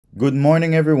Good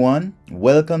morning, everyone.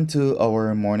 Welcome to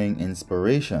our morning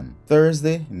inspiration.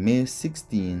 Thursday, May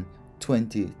 16,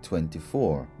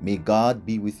 2024. May God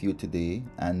be with you today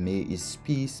and may His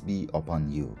peace be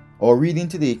upon you. Our reading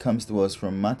today comes to us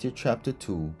from Matthew chapter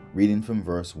 2, reading from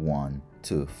verse 1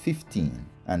 to 15.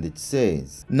 And it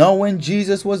says, Now when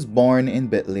Jesus was born in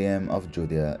Bethlehem of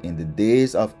Judaea in the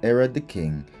days of Herod the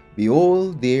king,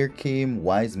 behold, there came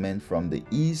wise men from the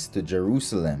east to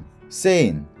Jerusalem,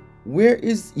 saying, Where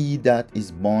is he that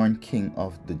is born King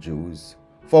of the Jews?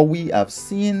 For we have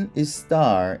seen his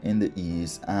star in the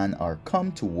east and are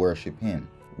come to worship him.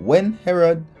 When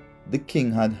Herod the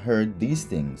king had heard these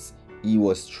things, he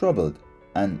was troubled,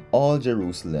 and all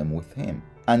Jerusalem with him.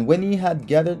 And when he had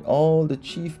gathered all the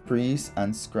chief priests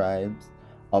and scribes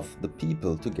of the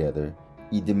people together,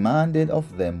 he demanded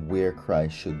of them where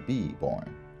Christ should be born.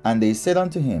 And they said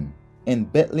unto him, In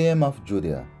Bethlehem of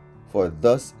Judaea, for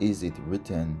thus is it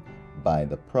written by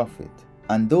the prophet,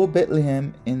 And thou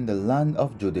Bethlehem in the land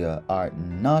of Judea art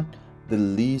not the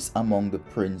least among the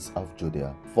princes of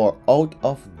Judea, for out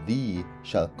of thee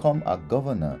shall come a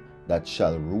governor that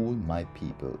shall rule my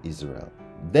people Israel.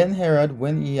 Then Herod,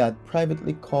 when he had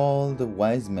privately called the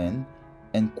wise men,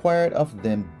 enquired of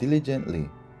them diligently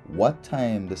what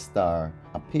time the star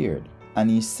appeared. And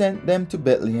he sent them to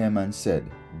Bethlehem and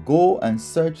said, Go and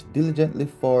search diligently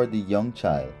for the young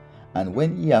child, and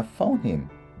when ye have found him,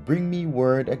 bring me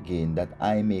word again that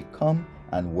I may come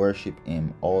and worship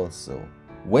him also.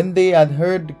 When they had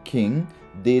heard the king,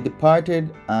 they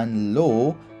departed, and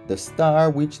lo, the star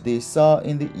which they saw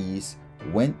in the east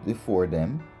went before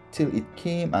them, till it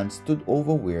came and stood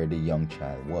over where the young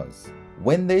child was.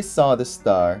 When they saw the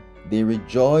star, they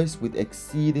rejoiced with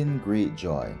exceeding great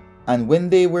joy. And when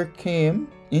they were came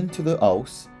into the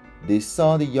house, they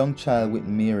saw the young child with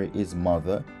Mary his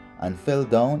mother, and fell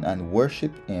down and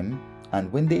worshipped him.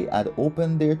 And when they had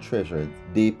opened their treasures,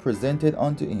 they presented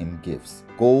unto him gifts,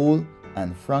 gold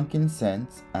and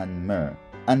frankincense and myrrh.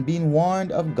 And being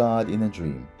warned of God in a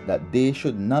dream that they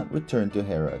should not return to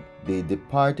Herod, they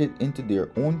departed into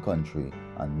their own country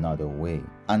another way.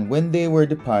 And when they were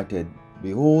departed,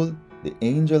 behold, the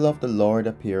angel of the Lord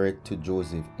appeared to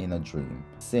Joseph in a dream,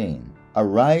 saying,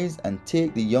 Arise and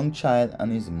take the young child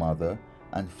and his mother,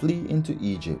 and flee into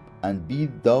Egypt, and be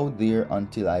thou there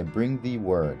until I bring thee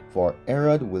word, for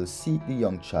Herod will seek the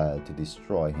young child to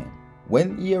destroy him.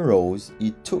 When he arose,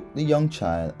 he took the young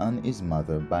child and his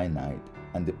mother by night,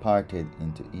 and departed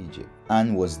into Egypt,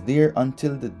 and was there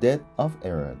until the death of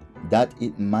Herod, that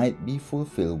it might be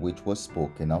fulfilled which was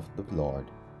spoken of the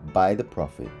Lord by the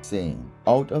prophet, saying,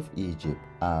 Out of Egypt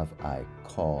have I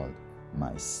called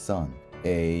my son.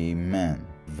 Amen.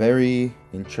 Very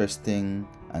interesting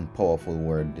and powerful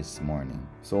word this morning.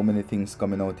 So many things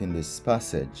coming out in this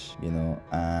passage,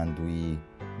 and we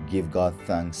give God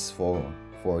thanks for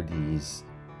these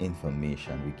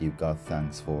information. We give God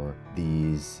thanks for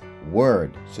these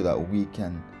word so that we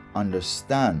can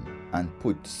understand and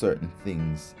put certain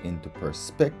things into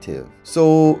perspective.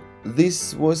 So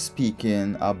this was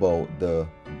speaking about the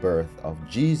birth of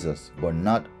Jesus, but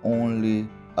not only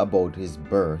about his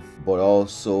birth, but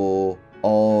also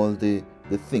all the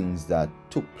things that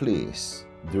took place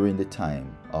during the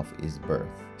time of his birth.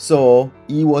 So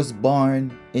he was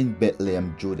born in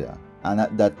Bethlehem, Judah, and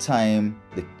at that time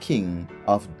the king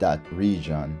of that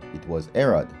region, it was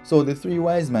Herod. So the three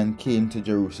wise men came to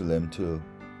Jerusalem to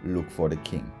look for the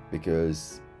king,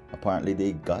 because apparently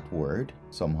they got word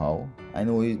somehow. I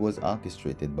know it was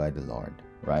orchestrated by the Lord,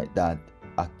 right, that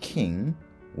a king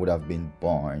would have been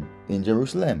born in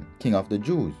Jerusalem, King of the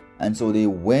Jews. And so they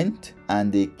went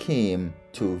and they came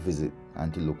to visit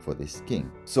and to look for this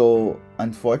king. So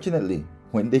unfortunately,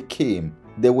 when they came,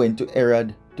 they went to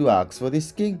Herod to ask for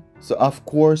this king. So of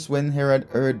course, when Herod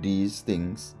heard these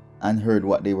things and heard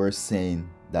what they were saying,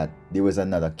 that there was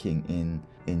another king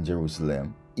in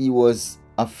Jerusalem, he was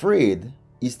afraid.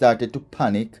 He started to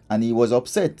panic and he was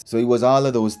upset. So it was all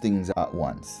of those things at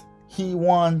once. He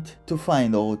wants to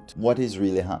find out what is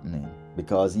really happening,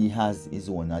 because he has his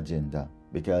own agenda,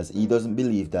 because he doesn't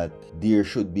believe that there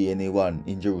should be anyone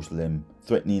in Jerusalem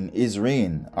threatening his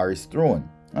reign or his throne.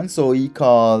 And so he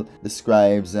called the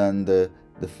scribes and the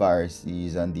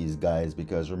Pharisees and these guys,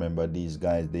 because remember, these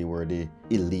guys, they were the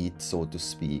elite, so to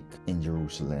speak, in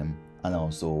Jerusalem, and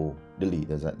also the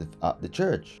leaders at the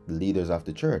church, the leaders of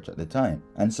the church at the time.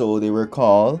 And so they were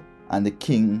called, and the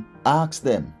king asked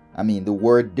them, the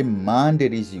word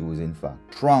demanded is used, in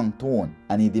fact, strong tone.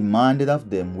 And he demanded of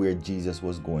them where Jesus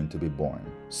was going to be born.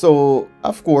 So,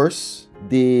 of course,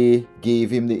 they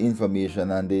gave him the information,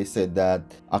 and they said that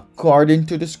according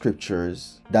to the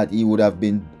scriptures, that he would have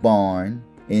been born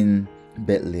in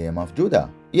Bethlehem of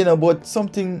Judah. But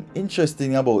something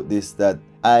interesting about this, that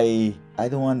I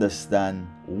don't understand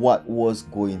what was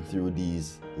going through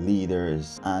these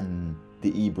leaders and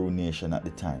the Hebrew nation at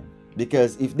the time.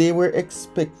 Because if they were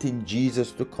expecting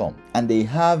Jesus to come, and they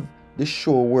have the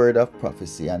sure word of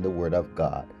prophecy and the word of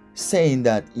God saying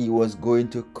that he was going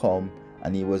to come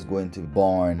and he was going to be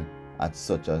born at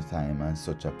such a time and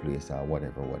such a place or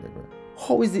whatever,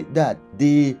 how is it that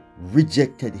they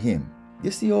rejected him?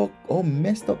 You see how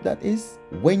messed up that is?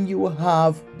 When you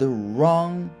have the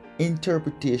wrong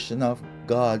interpretation of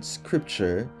God's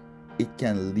scripture, it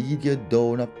can lead you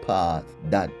down a path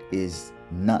that is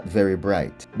not very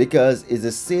bright, because it's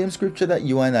the same scripture that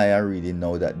you and I are reading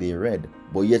now that they read,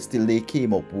 but yet still they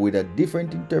came up with a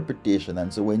different interpretation.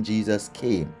 And so when Jesus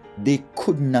came, they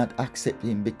could not accept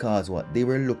him, because what? They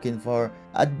were looking for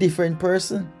a different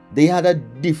person. They had a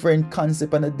different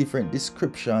concept and a different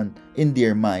description in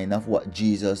their mind of what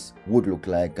Jesus would look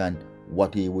like and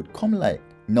what he would come like.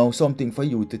 Now, something for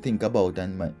you to think about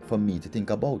and for me to think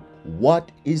about.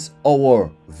 What is our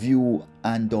view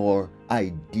and our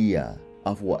idea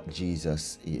of what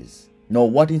Jesus is? Now,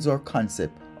 what is our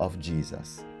concept of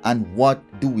Jesus? And what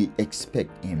do we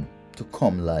expect him to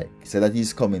come like? So that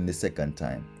he's coming the second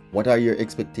time. What are your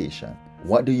expectations?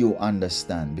 What do you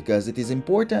understand? Because it is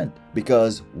important.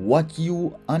 Because what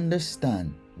you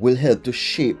understand will help to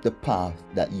shape the path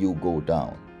that you go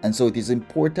down. And so it is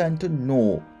important to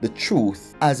know the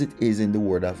truth as it is in the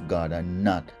word of God, and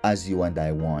not as you and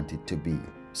I want it to be.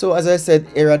 So as I said,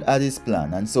 Herod had his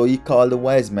plan, and so he called the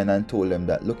wise men and told them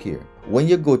that, look here, when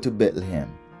you go to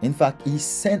Bethlehem, in fact, he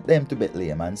sent them to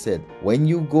Bethlehem and said, when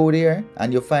you go there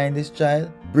and you find this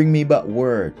child, bring me back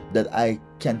word that I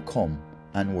can come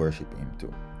and worship him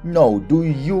too. Now, do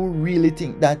you really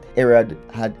think that Herod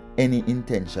had any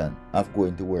intention of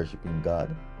going to worshiping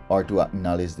God or to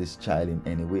acknowledge this child in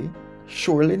any way?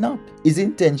 Surely not. His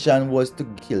intention was to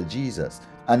kill Jesus.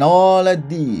 And all of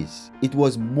these, it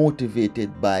was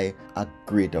motivated by a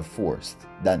greater force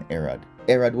than Herod.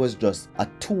 Herod was just a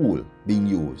tool being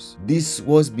used. This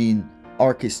was being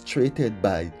orchestrated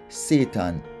by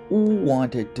Satan, who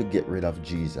wanted to get rid of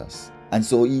Jesus. And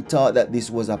so he thought that this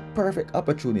was a perfect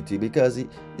opportunity, because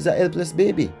he's a helpless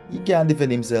baby. He can't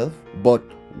defend himself. But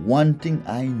one thing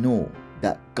I know,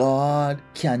 that God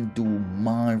can do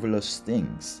marvelous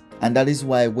things. And that is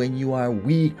why when you are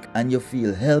weak and you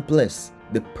feel helpless,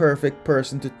 the perfect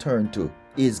person to turn to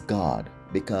is God,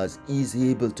 because he's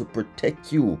able to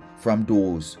protect you from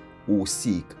those who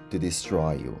seek to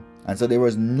destroy you. And so there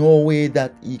was no way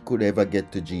that he could ever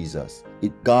get to Jesus.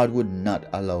 God would not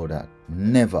allow that.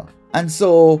 Never. And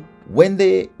so when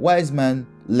the wise men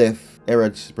left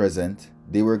Herod's presence,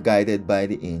 they were guided by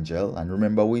the angel. And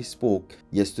remember, we spoke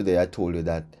yesterday, I told you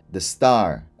that a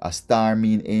star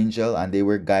mean angel, and they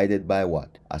were guided by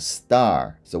what? A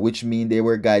star. So which mean they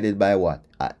were guided by what?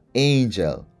 An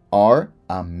angel or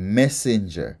a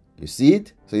messenger. You see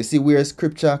it? So you see where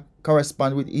scripture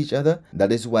correspond with each other?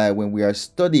 That is why when we are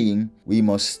studying, we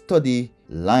must study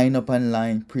line upon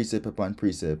line, precept upon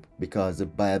precept, because the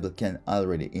Bible can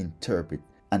already interpret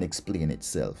and explain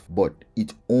itself. But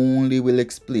it only will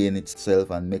explain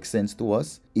itself and make sense to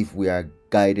us if we are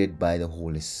guided by the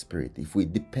Holy Spirit, if we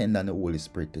depend on the Holy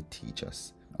Spirit to teach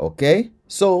us. Okay?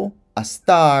 So a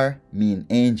star mean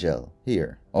angel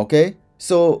here. Okay?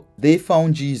 So they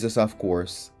found Jesus, of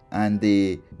course, and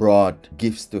they brought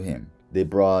gifts to him. They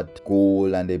brought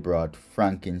gold, and they brought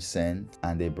frankincense,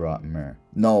 and they brought myrrh.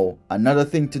 Now, another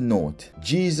thing to note,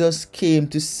 Jesus came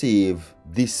to save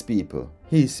these people,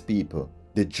 his people,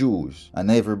 the Jews,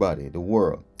 and everybody, the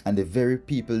world. And the very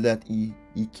people that he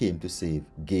came to save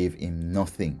gave him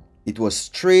nothing. It was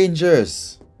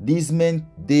strangers. These men,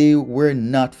 they were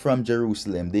not from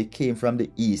Jerusalem. They came from the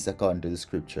east, according to the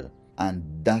scripture. And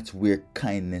that's where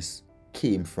kindness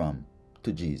came from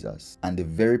to Jesus. And the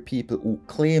very people who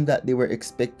claimed that they were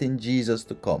expecting Jesus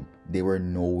to come, they were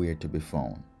nowhere to be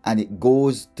found. And it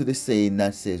goes to the saying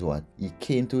that says what? He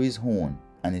came to his own,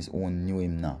 and his own knew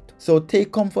him not. So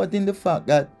take comfort in the fact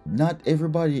that not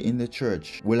everybody in the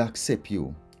church will accept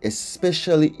you.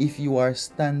 Especially if you are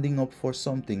standing up for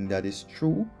something that is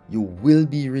true, you will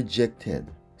be rejected.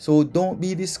 So don't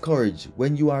be discouraged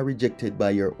when you are rejected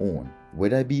by your own.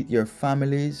 Whether it be your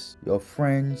families, your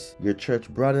friends, your church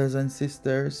brothers and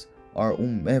sisters, or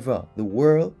whomever, the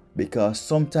world, because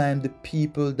sometimes the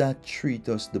people that treat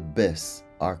us the best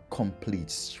are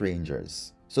complete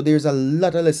strangers. So there's a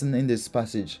lot of lesson in this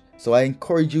passage. So I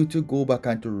encourage you to go back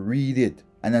and to read it.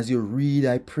 And as you read,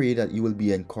 I pray that you will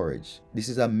be encouraged. This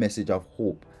is a message of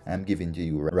hope I'm giving to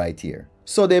you right here.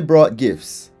 So they brought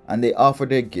gifts, and they offered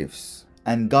their gifts.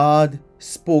 And God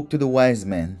spoke to the wise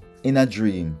men in a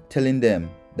dream, telling them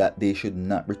that they should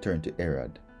not return to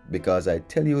Herod. Because I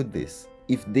tell you this,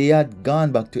 if they had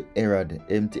gone back to Herod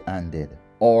empty-handed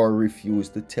or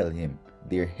refused to tell him,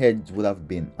 their heads would have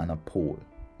been on a pole.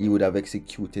 He would have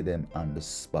executed them on the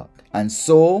spot. And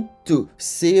so, to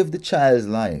save the child's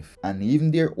life and even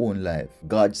their own life,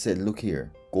 God said, look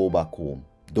here, go back home.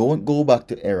 Don't go back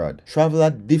to Herod. Travel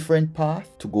a different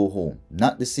path to go home,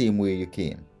 not the same way you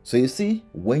came. So you see,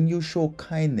 when you show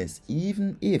kindness,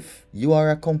 even if you are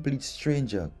a complete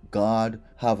stranger, God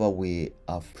have a way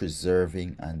of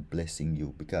preserving and blessing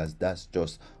you, because that's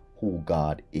just who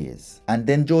God is. And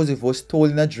then Joseph was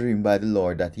told in a dream by the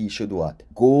Lord that he should what?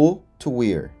 Go to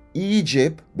where?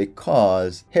 Egypt,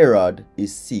 because Herod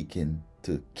is seeking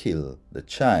to kill the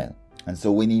child. And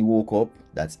so when he woke up,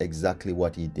 that's exactly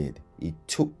what he did. He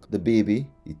took the baby,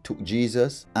 he took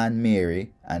Jesus and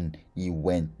Mary, and he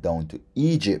went down to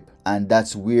Egypt. And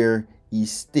that's where he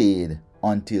stayed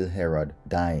until Herod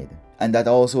died. And that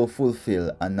also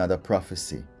fulfilled another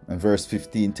prophecy. And verse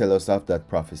 15 tells us of that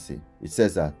prophecy. It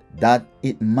says that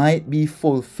it might be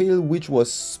fulfilled which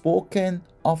was spoken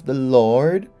of the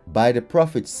Lord by the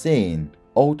prophet, saying,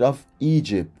 out of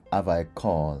Egypt have I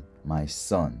called my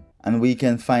son. And we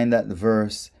can find that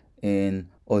verse in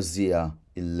Hosea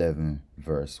 11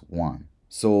 verse 1.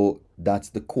 So that's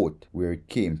the quote where it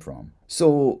came from.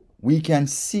 So we can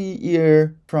see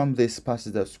here from this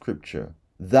passage of scripture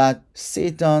that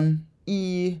Satan,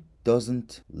 he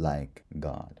doesn't like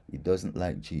God. He doesn't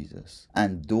like Jesus.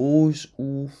 And those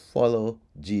who follow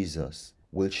Jesus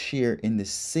will share in the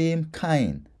same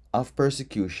kind of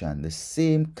persecution, the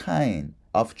same kind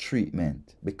of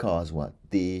treatment, because what?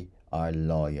 They are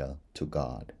loyal to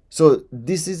God. So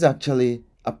this is actually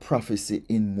a prophecy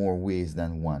in more ways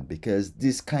than one, because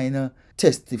this kind of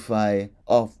testify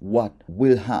of what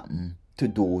will happen to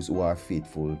those who are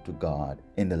faithful to God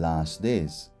in the last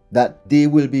days. That they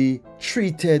will be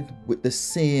treated with the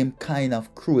same kind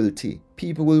of cruelty.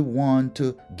 People will want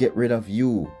to get rid of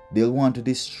you. They'll want to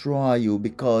destroy you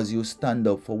because you stand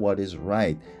up for what is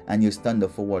right and you stand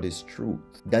up for what is true.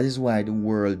 That is why the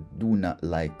world do not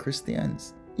like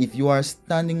Christians. If you are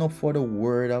standing up for the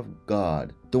word of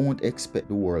God, don't expect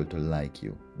the world to like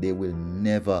you. They will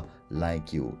never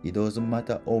like you. It doesn't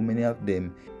matter how many of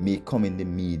them may come in the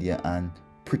media and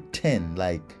pretend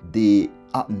like they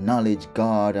acknowledge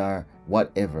God or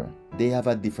whatever. They have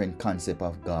a different concept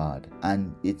of God,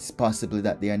 and it's possible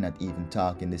that they are not even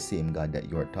talking the same God that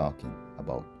you're talking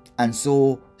about. And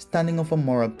so standing up for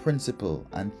moral principle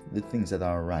and the things that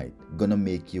are right gonna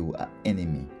make you an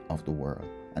enemy of the world.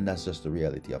 And that's just the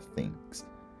reality of things.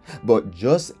 But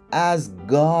just as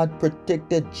God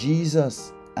protected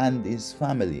Jesus and his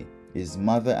family, his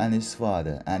mother and his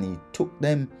father, and he took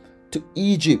them to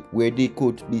Egypt where they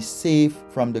could be safe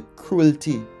from the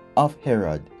cruelty of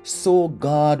Herod, so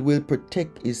God will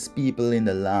protect his people in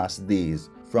the last days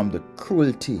from the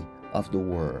cruelty of the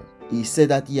world. He said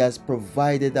that he has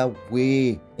provided a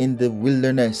way in the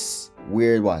wilderness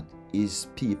where what? His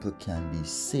people can be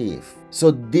safe.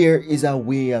 So there is a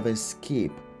way of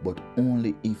escape, but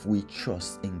only if we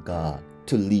trust in God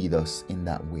to lead us in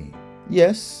that way.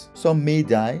 Yes, some may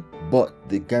die, but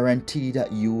the guarantee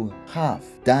that you have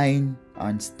dying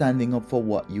and standing up for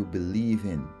what you believe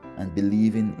in, and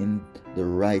believing in the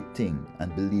right thing,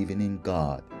 and believing in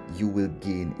God, you will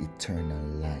gain eternal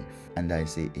life. And I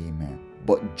say amen.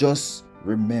 But just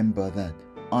remember that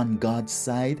on God's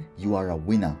side, you are a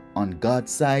winner. On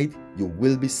God's side, you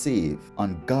will be saved.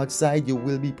 On God's side, you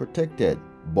will be protected.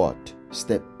 But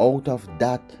step out of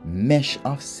that mesh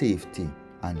of safety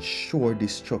and sure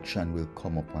destruction will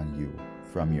come upon you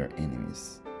from your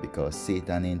enemies, because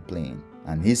Satan ain't playing,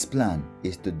 and his plan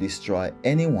is to destroy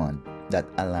anyone that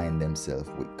align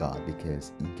themselves with God,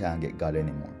 because he can't get God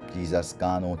anymore. Jesus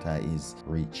gone out of his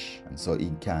reach, and so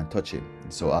he can't touch him.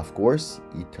 So of course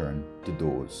he turned to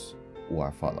those who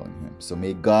are following him. So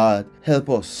may God help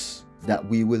us that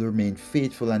we will remain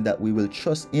faithful, and that we will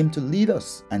trust him to lead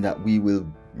us, and that we will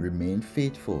remain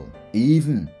faithful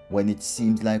even when it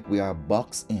seems like we are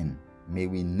boxed in. May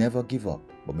we never give up,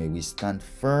 but may we stand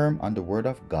firm on the word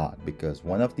of God, because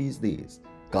one of these days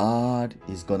God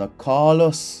is gonna call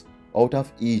us out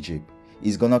of Egypt.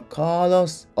 He's gonna call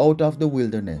us out of the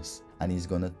wilderness, and he's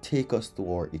gonna take us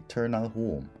to our eternal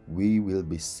home. We will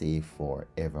be safe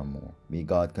forevermore. May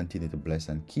God continue to bless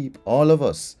and keep all of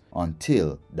us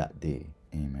until that day.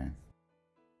 Amen.